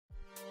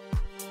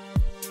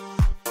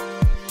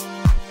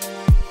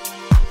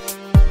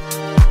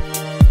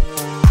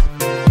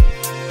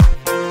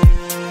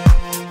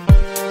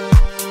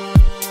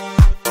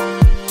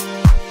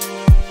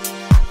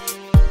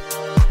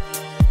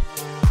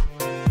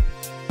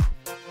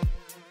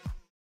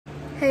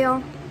Hey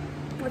y'all,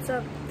 what's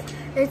up?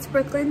 It's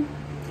Brooklyn,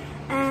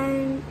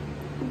 and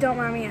don't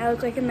mind me, I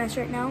look like a mess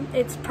right now.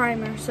 It's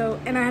primer,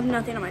 and I have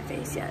nothing on my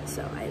face yet,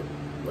 so I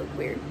look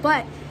weird.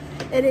 But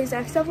it is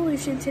X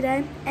Evolution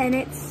today, and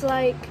it's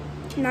like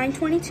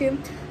 9:22.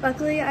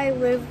 Luckily, I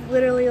live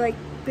literally like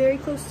very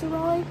close to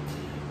Raleigh,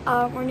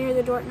 or near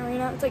the Dorton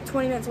Arena. It's like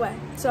 20 minutes away,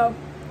 so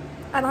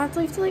I don't have to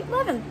leave till like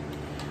 11.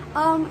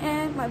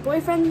 And my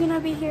boyfriend's gonna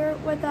be here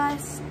with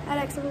us at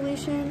X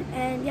Evolution,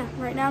 and yeah,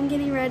 right now I'm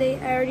getting ready.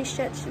 I already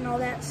stretched and all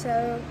that,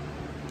 so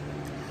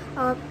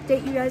I'll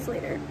update you guys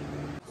later.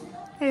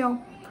 Hey y'all.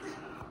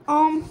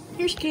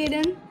 Here's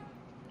Caden.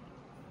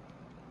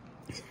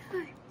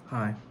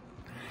 Hi.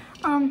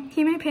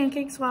 He made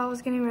pancakes while I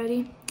was getting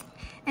ready,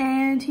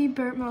 and he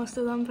burnt most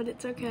of them, but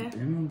it's okay.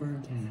 Emma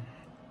burnt them.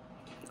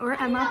 Or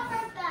Emma.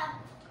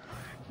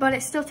 But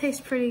it still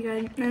tastes pretty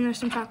good, and there's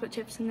some chocolate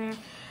chips in there.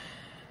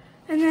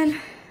 And then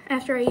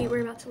after I eat,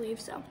 we're about to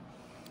leave, so.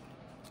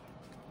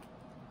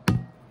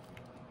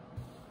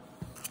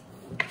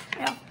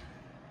 Yeah.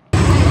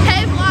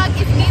 Hey vlog,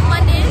 it's me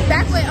London,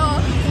 back with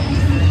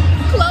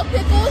Chloe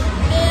Pickle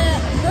and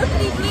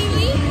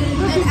Blily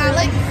and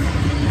Alex.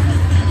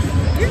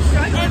 You're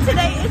struggling. And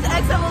today is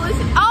X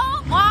Evolution.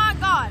 Oh my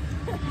god.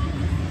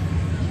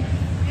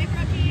 Hey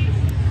Brookie.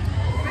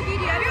 Brookie,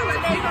 do you have your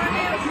lipstick on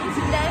you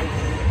today?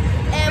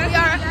 And we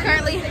are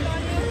currently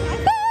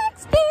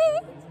backstage.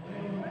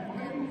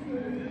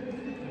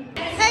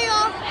 Hey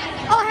y'all.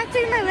 Oh, I have to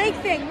do my leg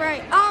thing,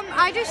 right.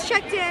 I just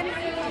checked in,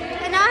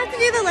 and now I have to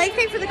do the leg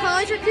thing for the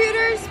college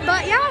recruiters,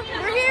 but yeah,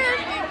 we're here.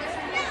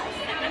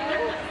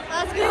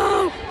 Let's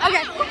go.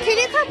 Okay, can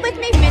you come with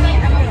me?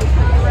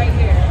 Right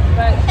here.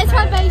 But It's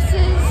my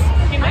bases.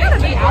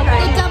 the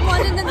Dumb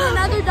one and then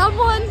another dumb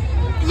one.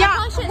 Yeah,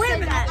 I wait a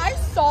minute. I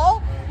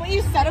saw what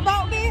you said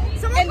about me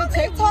in the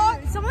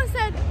TikTok. Someone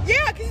said,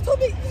 Yeah, because you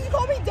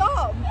called me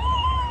dumb.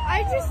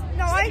 I'm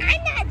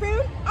not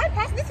rude. I'm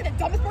passing this to the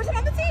dumbest person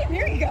on the team.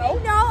 Here you go.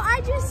 No,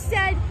 I just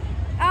said,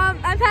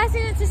 I'm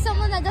passing it to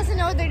someone that doesn't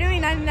know what they're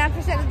doing 99%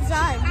 of the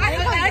time. I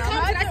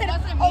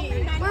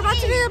said, We're about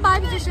to do the bye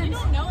positions.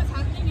 don't know what's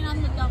happening and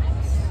I'm the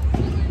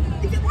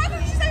dumbest. why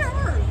don't you say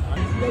her?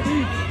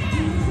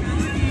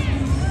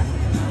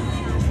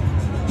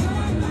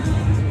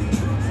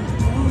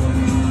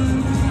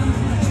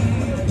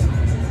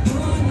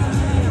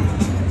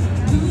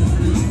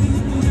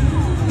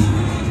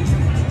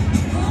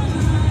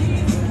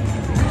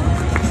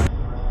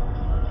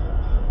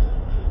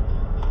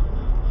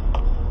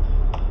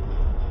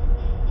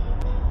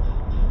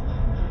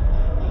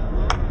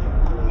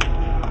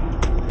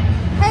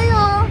 Hey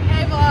y'all.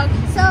 Hey vlog.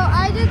 So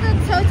I did the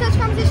toe touch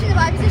competition, the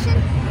bye position.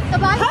 The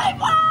bye. Hey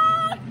vlog.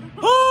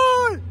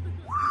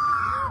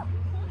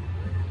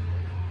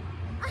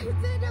 I did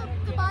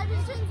the bye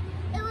positions.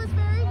 It was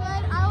very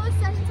good. I was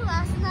second to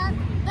last in that.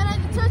 Then I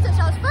did toe touch.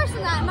 I was first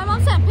in that. My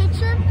mom sent a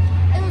picture.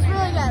 It was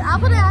really good. I'll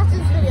put it after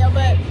this video,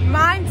 but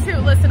Mine too.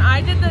 Listen,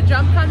 I did the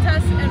jump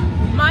contest and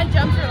my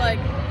jumps are like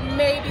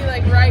maybe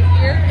like right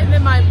here, and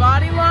then my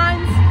body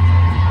lines,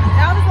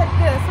 I was like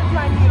this with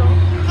my needle.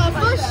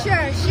 for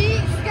sure,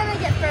 she's gonna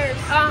get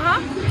first.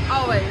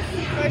 Always.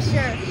 For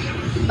sure.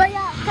 But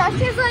yeah,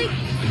 Crush is like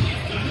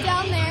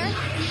down there.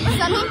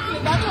 Sunny,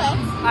 move out the way.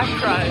 I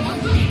cried.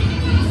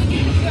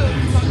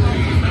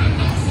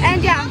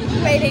 And yeah,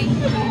 waiting.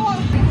 I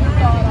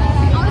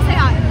want to say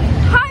hi.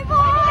 Hi,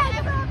 vlog!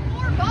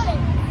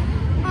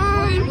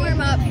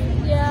 Warm up.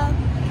 Yeah.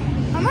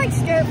 I'm like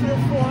scared for the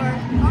floor.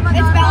 Oh my god.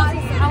 It's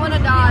bouncy. I want to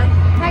die.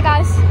 Hi,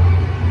 guys.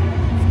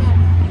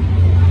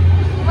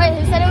 Wait,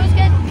 who said it was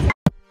good?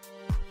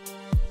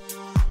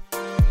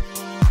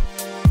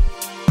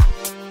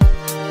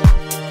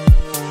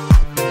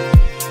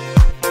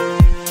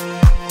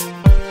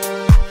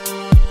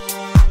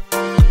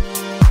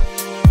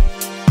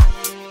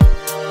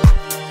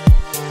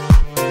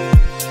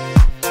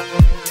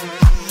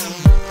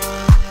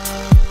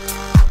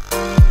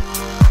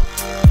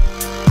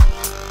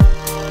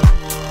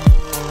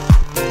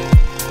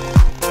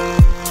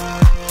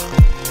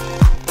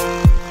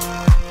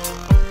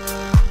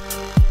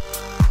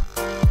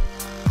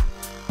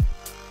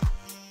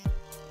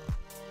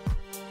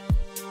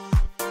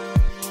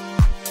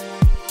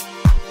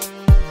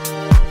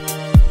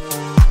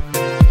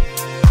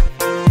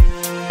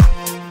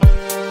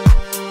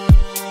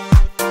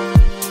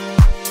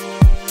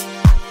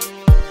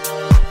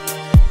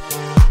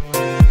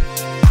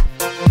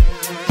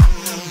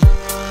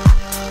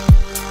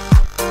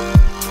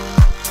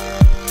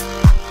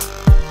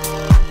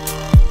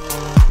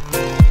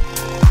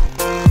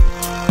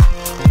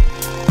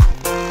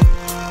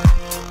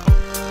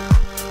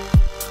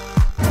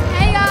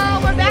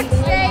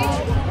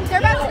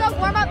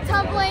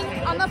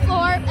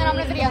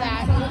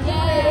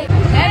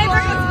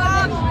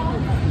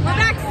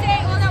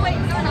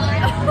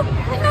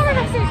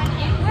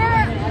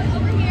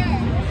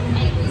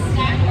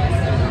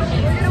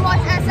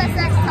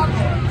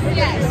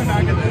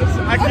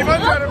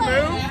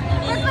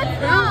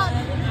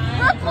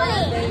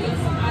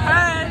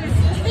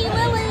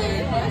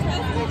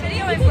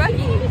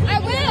 I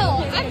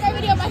will. I'm going to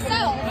video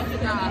myself.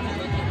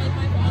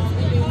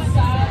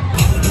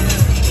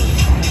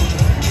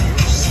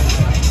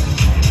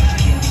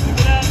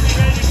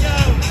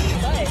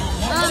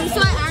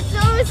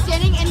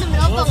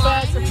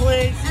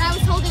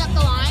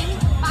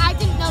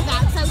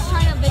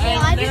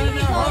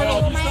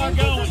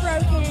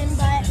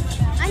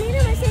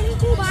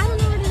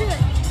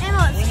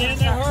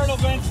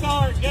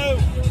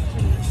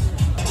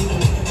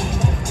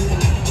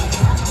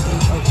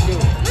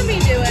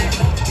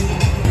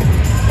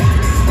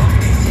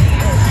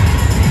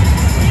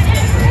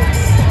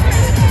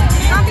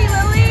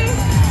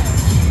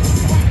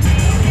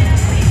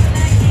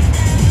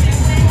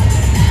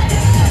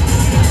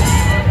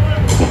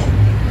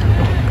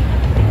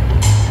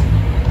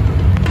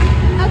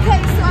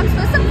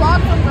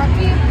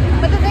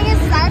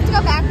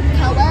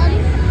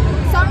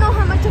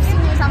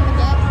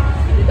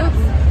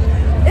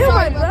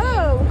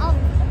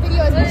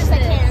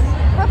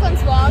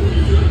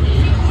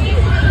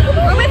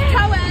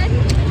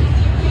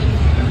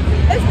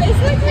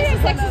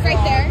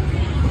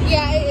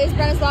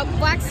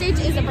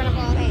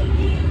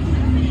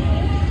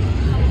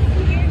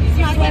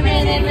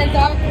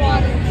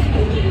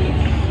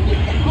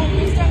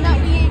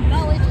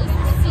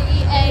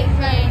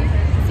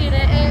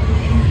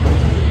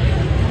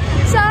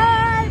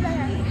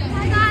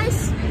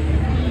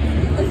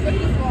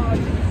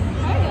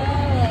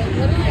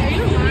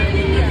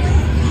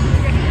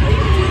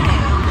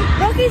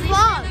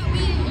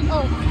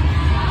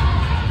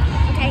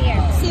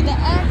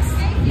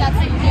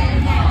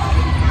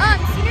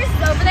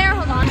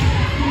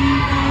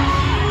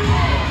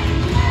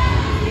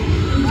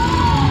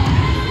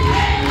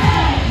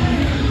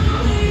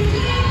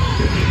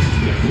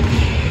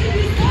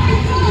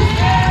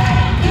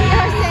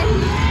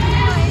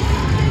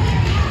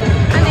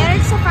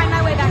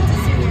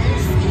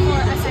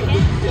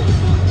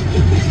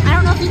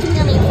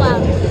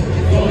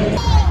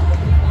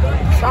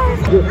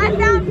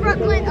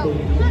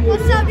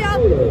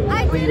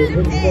 I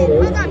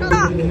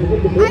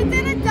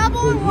did a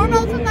double in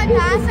warm-ups with my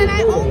pass, and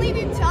I only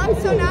did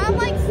jumps, so now I'm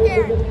like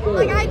scared.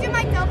 Like I do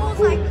my doubles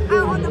like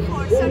out on the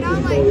floor, so now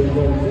I'm like,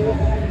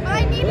 but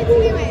I needed to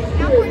do it.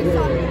 Now I'm going to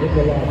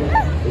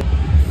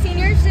soccer.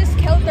 Seniors just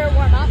killed their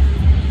warm-up.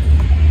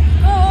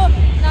 Oh,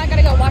 now I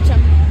gotta go watch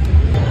them.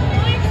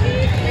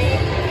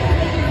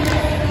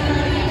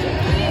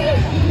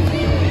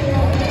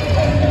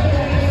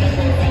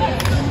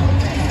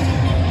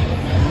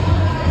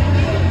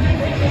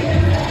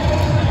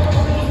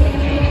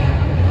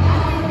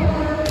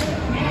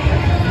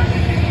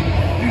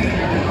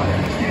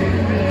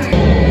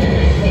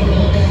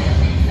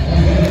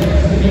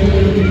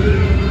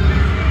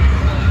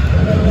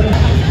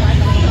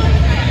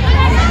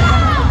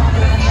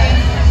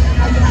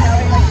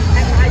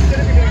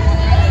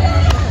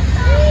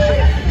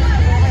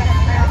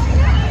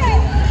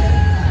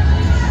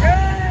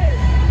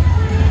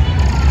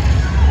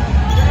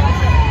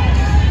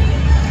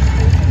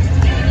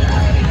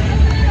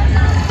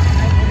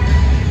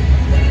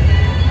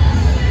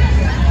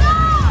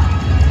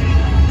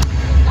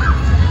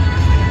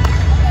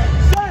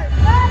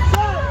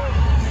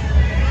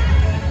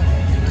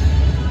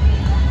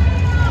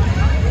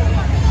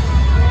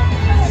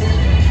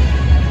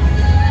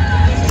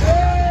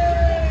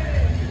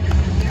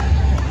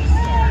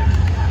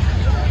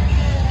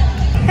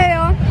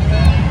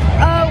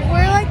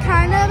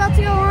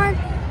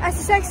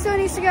 Still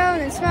needs to go,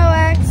 and then Blily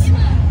X.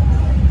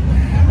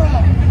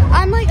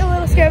 I'm like a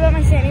little scared about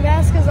my standing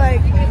desk because like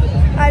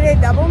I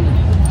did double,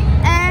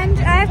 and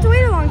I have to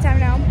wait a long time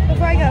now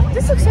before I go.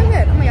 This looks so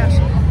good. Oh my gosh.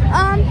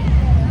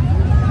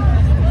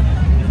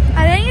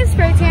 I didn't get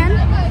spray tan,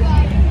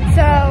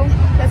 so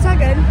that's not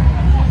good.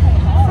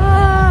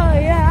 Oh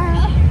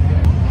yeah.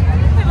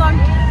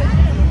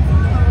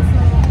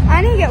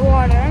 I need to get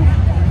water.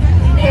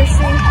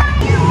 Thirsty.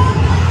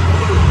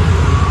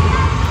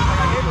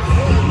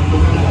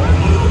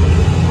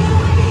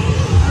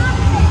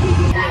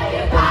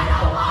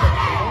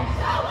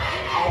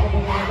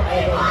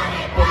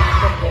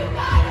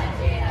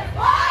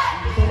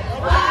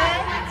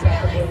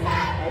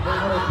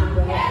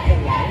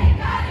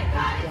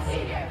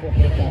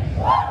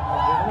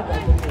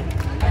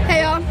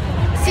 Hey y'all,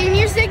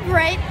 seniors did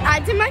great. I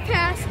did my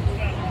pass.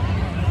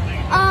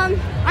 I'm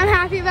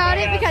happy about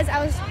it because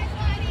I was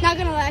not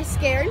gonna lie,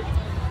 scared.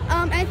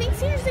 I think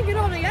seniors did good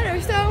all together,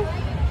 so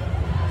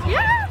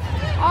yeah,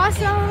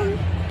 awesome.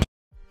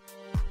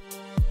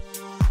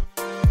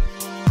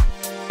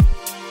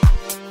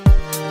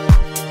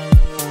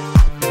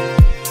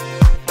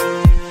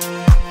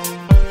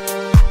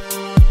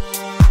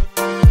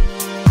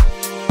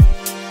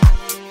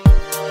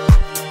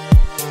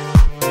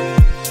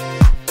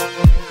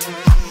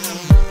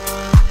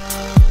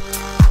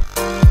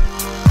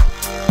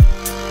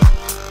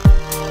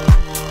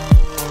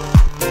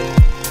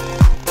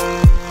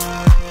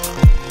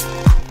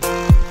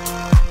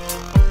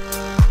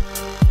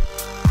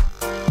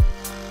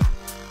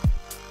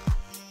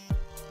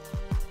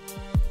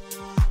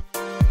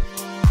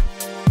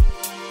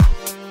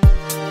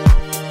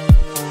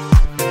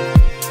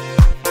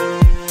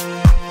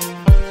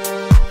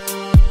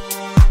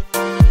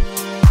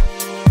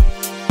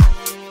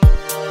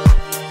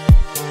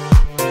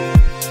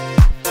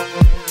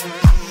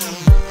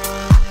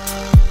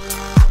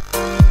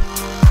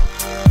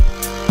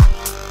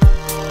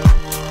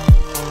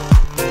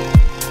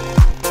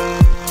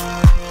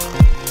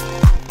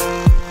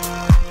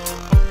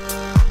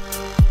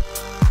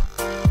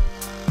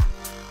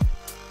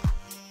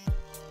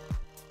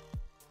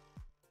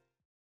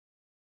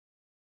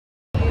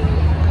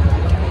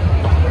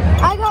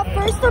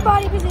 First for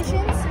body positions,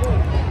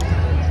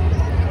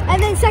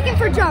 and then second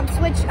for jumps,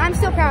 which I'm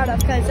still proud of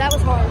because that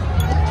was hard.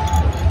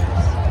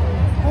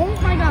 Oh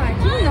my god,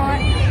 can you not?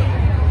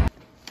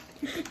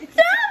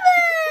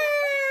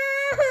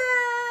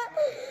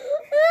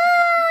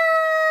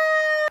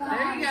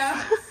 There you go.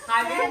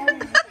 Hi,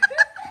 babe.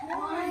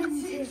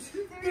 1, 2,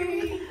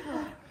 3,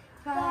 4,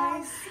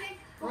 5, 6.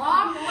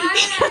 Wrong way.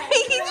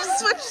 He just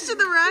switched to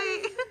the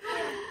right.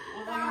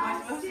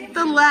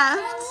 The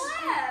left.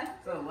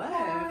 The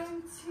left.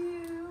 1,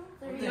 2,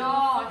 3.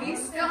 No,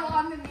 he's still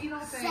on the needle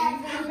thing.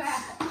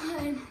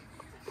 7.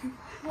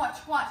 Watch.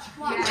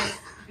 Yes.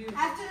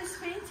 After the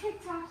spin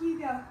TikTok, you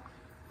go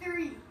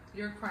 3.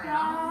 Your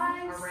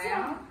crown 5,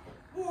 around.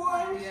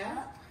 1,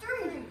 Yeah.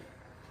 3,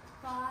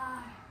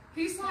 5.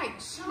 He's like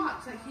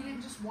shocked that he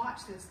didn't just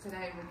watch this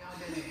today when y'all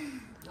did it.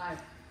 Like,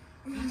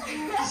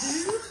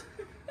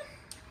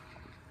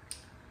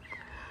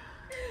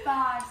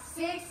 5,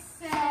 6,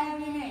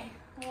 7, 8.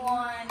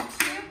 1, 2,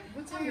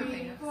 what's on your 3,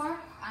 pants? 4,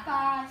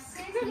 5,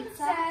 6,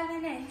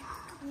 7, 8.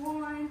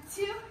 1,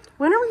 2.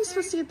 When are we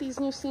supposed to get these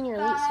new senior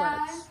elite 5,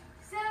 sweats?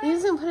 7. He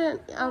hasn't put it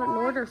out in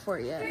order for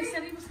you. he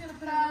said he was going to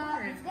put an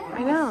order in for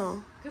I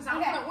know. because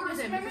I'm going to order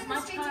them because my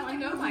child, I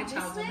know my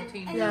child's on the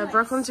team. Yeah,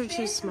 Brooklyn's are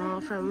too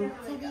small from...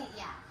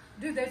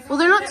 Dude, they Well,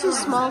 they're not too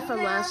small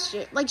from last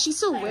year. Like, she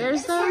still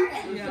wears them,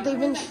 but they've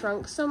been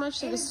shrunk so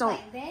much they just don't...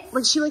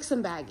 Like, she likes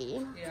them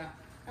baggy. Yeah.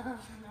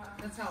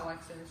 That's how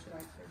Alexa is. She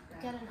likes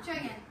her. Try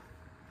again.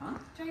 Huh?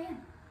 Try again.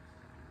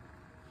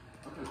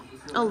 Okay,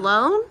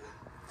 Alone?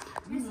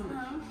 Miss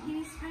Malone,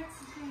 he expects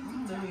to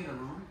I'm doing it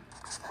alone.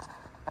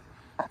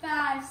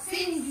 5,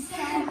 6,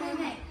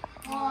 7, 8.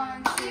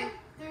 1, 2,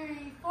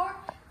 3, 4,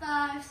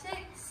 5, 6,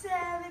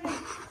 7, 8.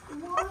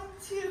 1,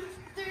 2,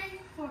 3,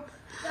 4,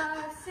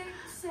 5, 6,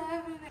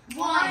 7, 8.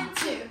 1,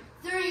 2,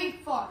 3,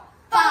 4,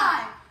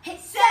 5,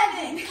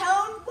 7.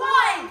 Count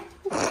 1,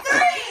 3,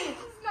 5,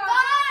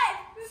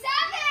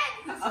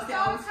 7. Okay, I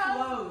was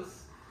close.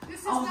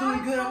 I was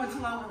doing good up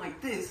until I went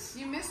like this.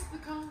 You missed the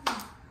cone.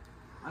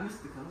 I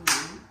missed the cone,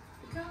 man.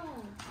 The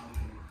cone.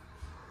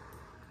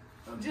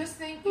 Okay. Just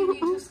think you need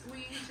to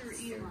squeeze your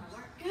ears.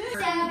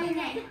 7,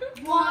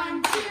 8.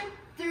 1, 2,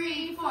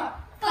 3, 4,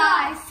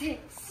 5, 6,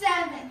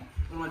 7.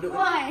 What am I doing?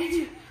 1,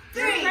 2,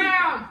 3,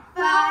 Round.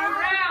 5,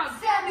 Round.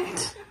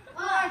 7.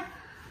 1,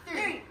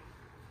 3.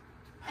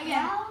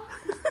 Again.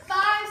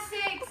 5,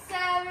 6,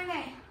 7,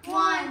 8.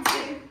 1,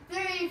 2,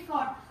 3,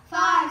 4,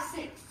 5,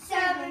 6,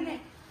 7, 8.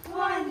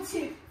 1,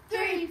 2,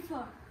 3,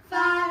 4,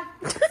 5,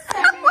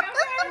 7, 1,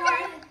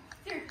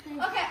 2, 3.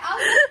 Okay, I'll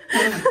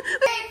 3,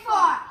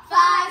 4,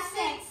 5,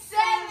 6,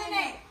 7,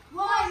 8.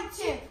 1,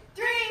 2,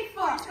 3,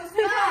 4, 5,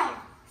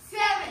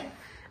 7,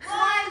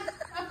 1,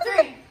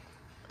 3.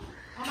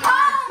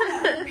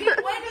 Wait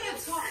a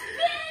minute.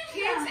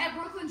 Kids at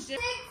Brooklyn's gym.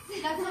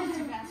 That's not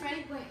too fast.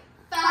 Ready? Wait.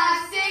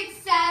 5,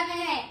 6, 7,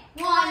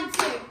 8. 1,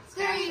 2,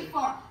 3,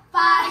 4,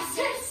 5,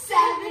 6,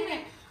 7,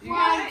 8.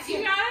 1, 2,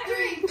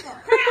 3, 4, 5,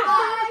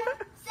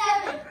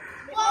 7,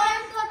 1,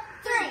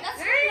 3. That's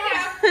There you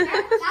fast. go.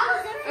 That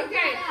was good.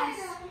 Okay,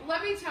 let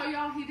me tell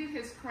y'all, he did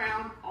his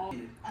crown all.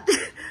 Okay,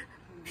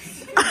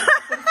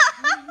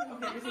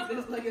 this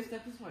is like a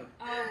step this way.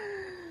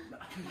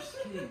 I'm just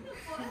kidding.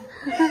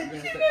 You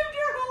moved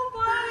your whole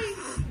body.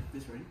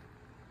 This ready?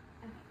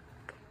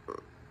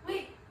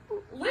 Wait.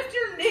 Lift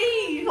your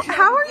knee.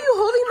 How are you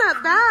holding that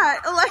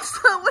bat? Alexa,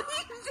 what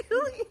are you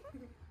doing?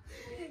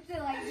 Is it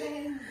like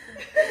this?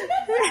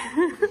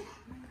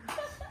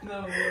 No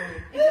way.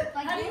 Is it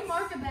like How do this? you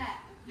mark a bat?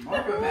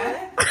 Mark a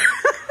bat?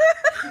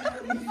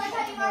 It's like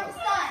how you mark a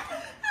stunt.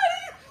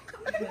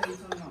 What are you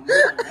talking about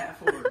mark a bat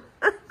for?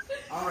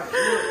 Alright,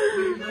 look,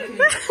 we're looking.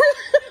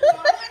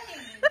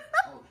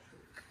 Oh,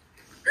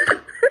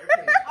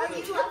 Are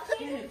you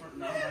looking?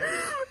 No, How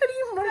do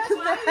you mark That's a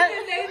why bat?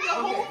 you named the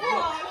whole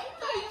vlog.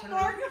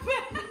 Mark a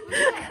bat.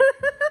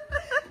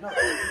 no. Yeah,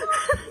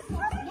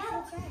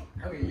 that's right.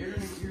 Okay, you're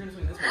gonna swing this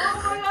way. Oh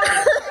my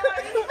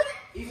God.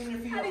 Even your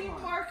feet How are do you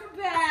fine. mark a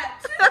bat?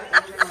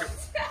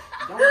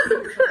 Don't do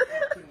it.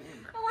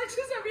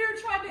 Alexa's over here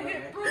trying to hit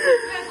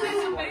Brooklyn's head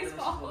with a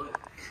baseball.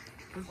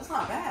 That's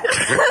not bad.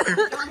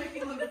 Don't make me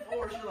look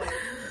forward. You're like,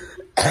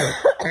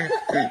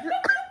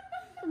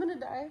 I'm gonna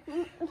die. How do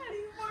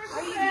you mark Are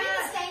a you bat?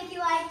 doing stanky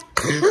like?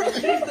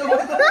 she's the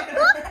one that.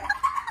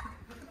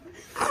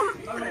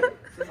 Okay,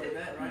 just like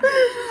that, right?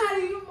 How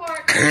do you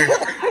mark a bat?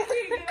 I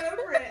can't get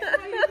over it. How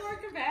do you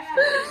mark a bat?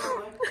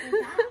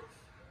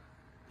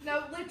 No,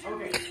 lift your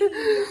Okay. knee.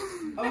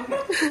 Okay.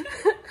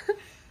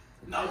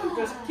 No,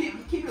 just keep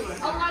it like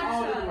that.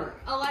 All didn't work.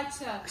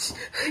 Alexa, if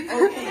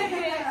you're Okay. gonna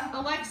hit,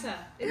 Alexa,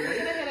 if you're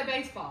gonna hit a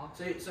baseball,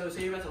 So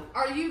you're about to.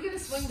 are you gonna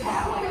swing the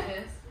bat like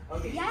this?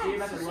 Okay, Yeah, so you're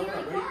about to swing load like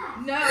up, ready?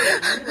 that.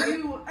 No,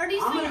 you. Or do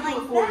you I'm swing it gonna do like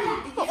it for you. that?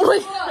 Oh my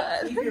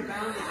God. Keep your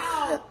balance.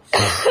 Ouch.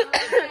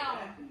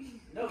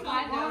 No, I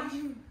don't.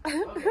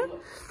 Okay,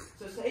 look.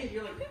 So say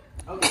you're like.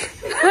 Okay.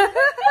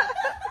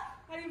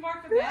 How do you mark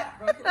a bat,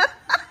 bro?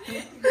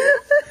 Okay,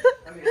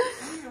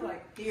 so you're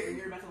like here, and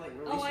you're about to like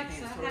release Alexa,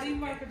 your hands how towards do you it.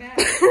 mark a bat?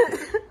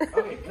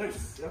 Okay, no,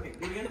 just, okay,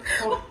 do it again.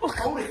 Hold it.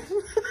 Hold it. No,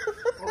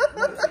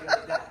 so you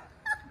like that.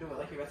 Do it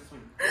like you're about to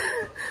swing.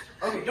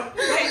 Okay, don't.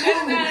 Wait,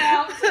 edit that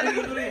out. Do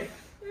it again.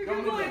 You're Don't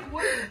gonna be move like,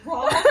 what is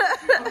wrong? Okay,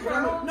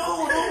 don't move. No,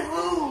 don't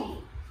move.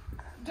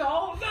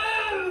 Don't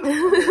move!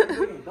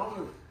 Do it again. Don't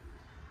move.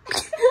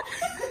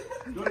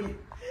 Do it again.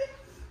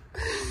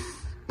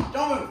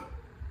 Don't move.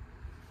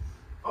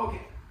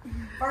 Okay.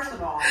 First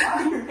of all, why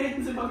are your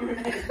hands above your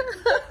head? That's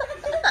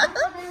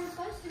what they were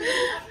supposed to do. I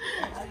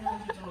don't know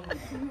what you're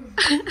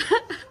talking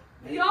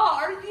about. Y'all,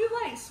 are you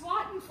like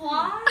swatting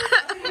flies?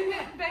 Are you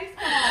hitting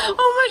baseball?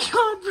 Oh my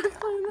God,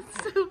 Brooklyn,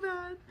 that's so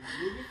bad.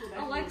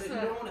 Alexa. You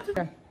don't want to.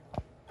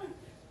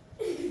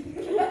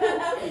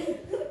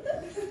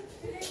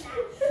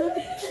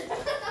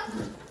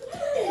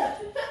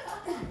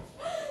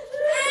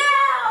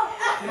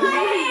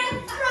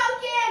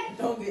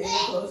 Don't get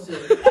any closer.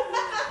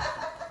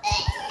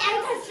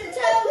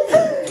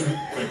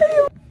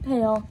 Hey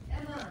y'all.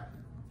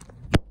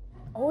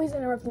 Always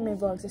interrupting my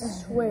vlogs, I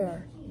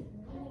swear.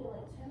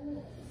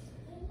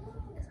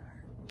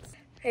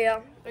 Hey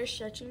y'all, we're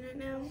stretching right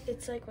now.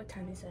 It's like, what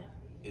time is it?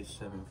 It's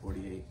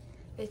 7:48.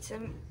 It's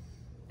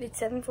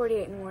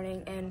 7:48 in the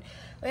morning, and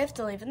we have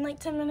to leave in like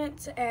 10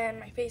 minutes, and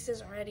my face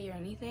isn't ready or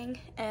anything,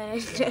 and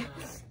it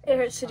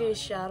hurts to do a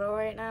shadow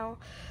right now,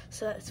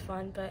 so that's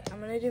fun, but I'm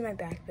gonna do my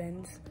back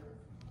bends.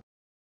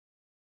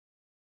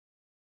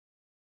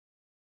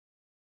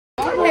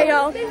 Hey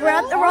y'all, we're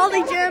at the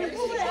Raleigh gym.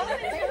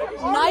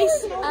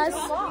 nice as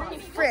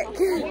frick.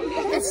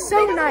 It's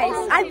so nice.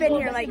 I've been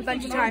here like a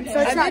bunch of times, so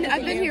it's not.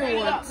 I've been here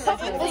once. It's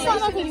not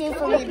nothing new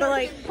for me, but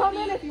like, come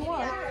in if you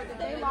want.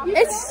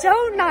 It's so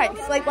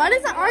nice. Like, why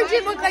doesn't our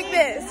gym look like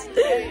this?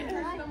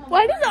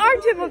 Why does our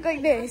gym look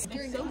like this?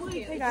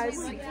 Hey guys,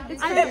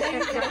 it's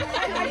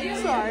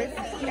sorry.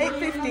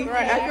 8:50.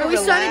 Right, we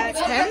started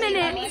 10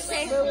 minutes.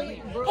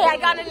 Hey, I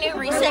got a new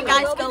reset,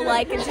 guys. Go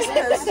like and just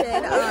post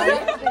it.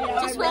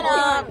 Just went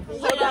up.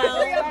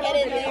 Get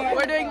in there.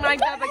 We're doing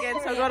mic'd up again,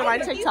 so go to my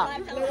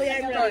TikTok.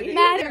 Hey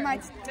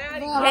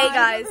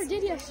guys.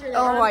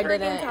 Oh, I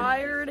didn't.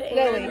 Tired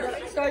and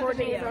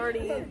Courtney's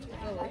already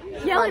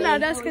Yelling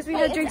at us because we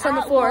had drinks on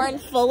the floor. One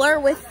Fuller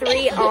with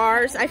 3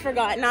 R's. I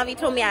forgot. Navi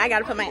told me I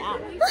gotta put my app.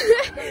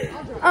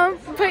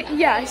 But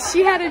yeah,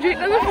 she had a drink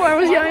on the floor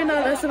and was yelling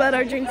at us about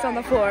our drinks on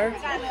the floor.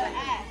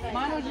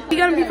 We're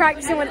gonna be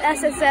practicing with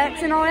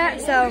SSX and all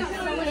that, so.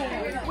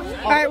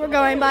 Alright, we're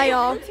going. Bye,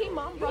 y'all.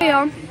 Hey,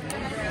 y'all.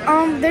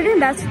 They're doing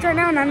baskets right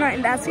now, and I'm not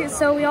in baskets,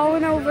 so we all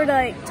went over to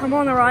like tumble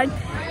on the rod.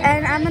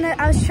 And I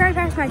was trying to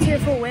practice my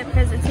tearful whip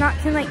because it's not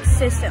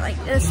consistent. Like,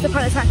 this is the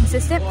part that's not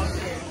consistent.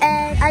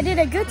 And I did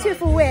a good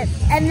tearful whip,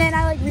 and then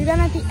I like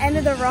rebounded at the end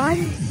of the rod,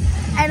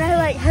 and I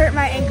like hurt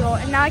my ankle,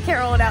 and now I can't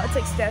roll it out. It's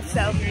like stiff,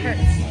 so it hurts.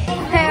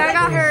 Hey, I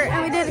got hurt,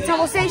 and we did a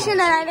tumble station,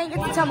 and I didn't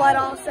get to tumble at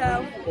all,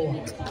 so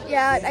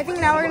yeah, I think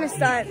now we're gonna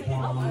stunt.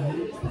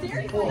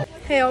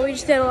 Hey, we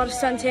just did a lot of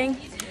stunting.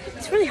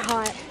 It's really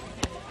hot.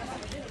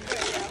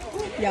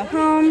 Yeah.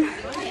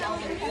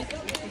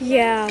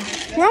 Yeah,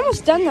 we're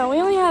almost done though. We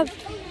only have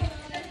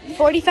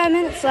 45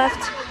 minutes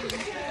left.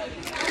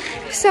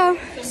 So,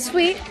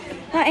 sweet.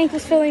 My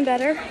ankle's feeling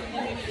better.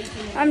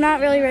 I'm not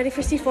really ready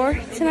for C4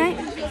 tonight.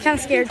 Kind of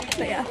scared,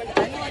 but yeah.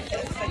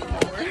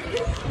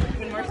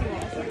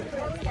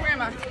 Where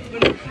am I?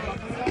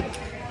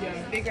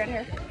 Big red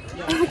hair.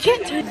 I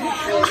can't do it.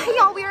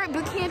 Y'all, we are at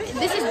boot camp.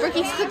 This is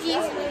Brookie's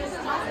Cookies.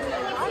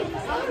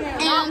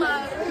 And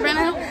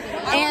Brenna.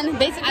 And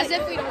basically, as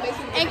if we don't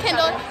and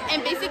Kendall.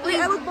 And basically,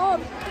 I was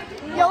bald.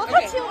 Yo, look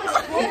how chill this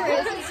floor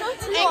is. It's so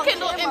chill. And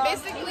Kendall, and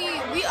basically,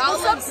 we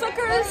all up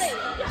suckers.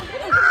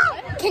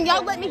 Can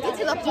y'all let me get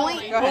to the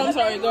point? Go ahead. I'm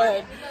sorry, go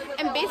ahead.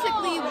 And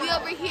basically, we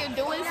over here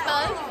doing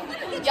stuff.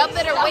 Y'all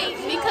better wait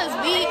because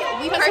we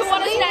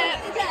personally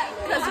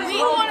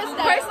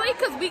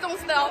gonna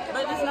stop.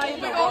 But it's not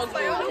even World's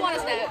Boot. We want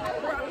to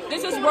stop.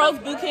 This is World's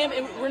Boot Camp,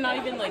 and we're not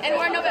even like. And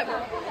we're in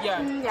November.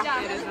 Yeah.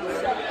 Yeah. It is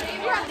November.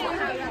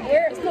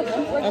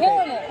 We're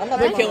killing it.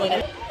 We're killing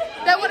it.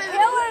 That what is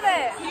killing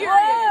it.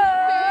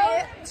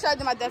 Period. Should I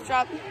do my death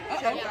drop?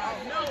 Okay.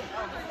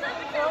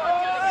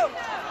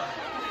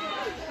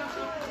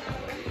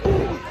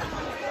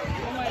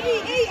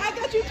 Hey, I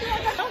got you too.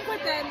 Don't put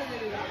that in the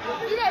video.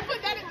 You gotta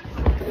put that in.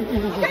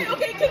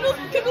 Okay, Kendall's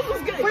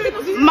was good.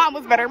 Mine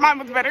was better.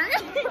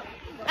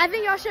 I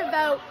think y'all should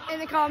vote in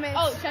the comments.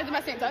 Oh, should I do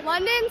my same time?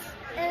 London's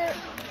and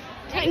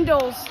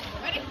Kendall's.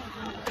 Ready?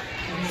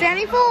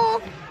 Standing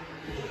full.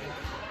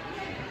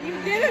 You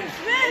did it,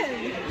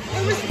 man.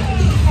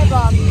 Hey,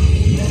 Bob.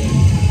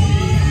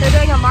 They're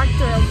doing a mark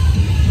through.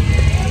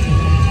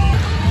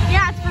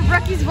 Yeah, it's for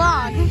Brookie's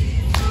vlog.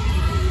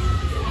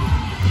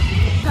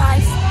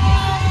 Guys.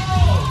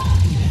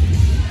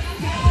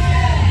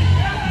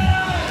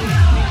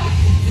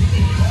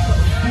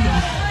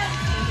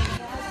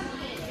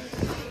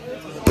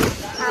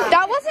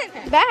 That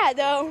wasn't bad,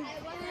 though.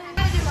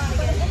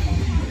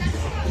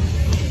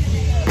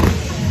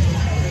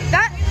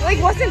 That, like,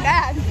 wasn't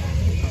bad.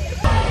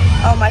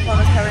 Oh, my phone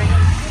is covering.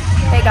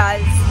 Hey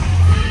guys,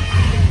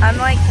 I'm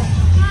like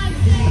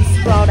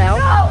sprawled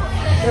out.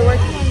 They're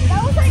working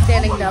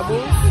standing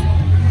doubles.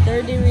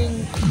 They're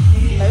doing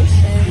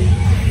motion.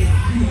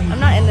 I'm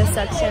not in this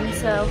section,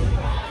 so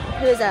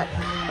who is that?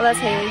 Oh, that's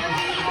Haley.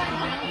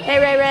 Hey,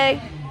 Ray.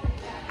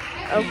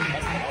 Oh.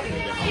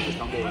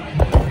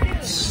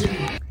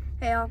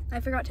 Hey y'all, I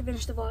forgot to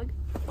finish the vlog.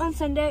 On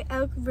Sunday, I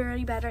look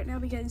very bad right now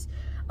because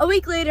a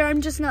week later, I'm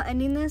just not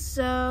ending this,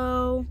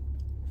 so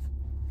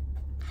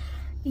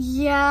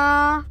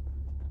yeah.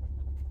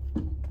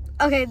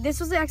 Okay, this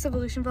was the X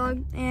Evolution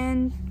vlog,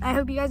 and I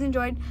hope you guys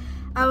enjoyed.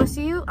 I'll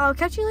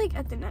catch you like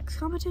at the next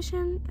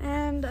competition,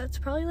 and that's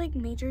probably like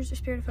Majors or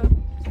Spirit of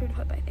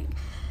Hope, I think.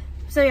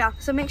 So yeah,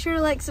 so make sure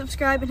to like,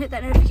 subscribe, and hit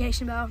that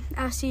notification bell.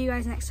 I'll see you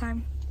guys next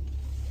time.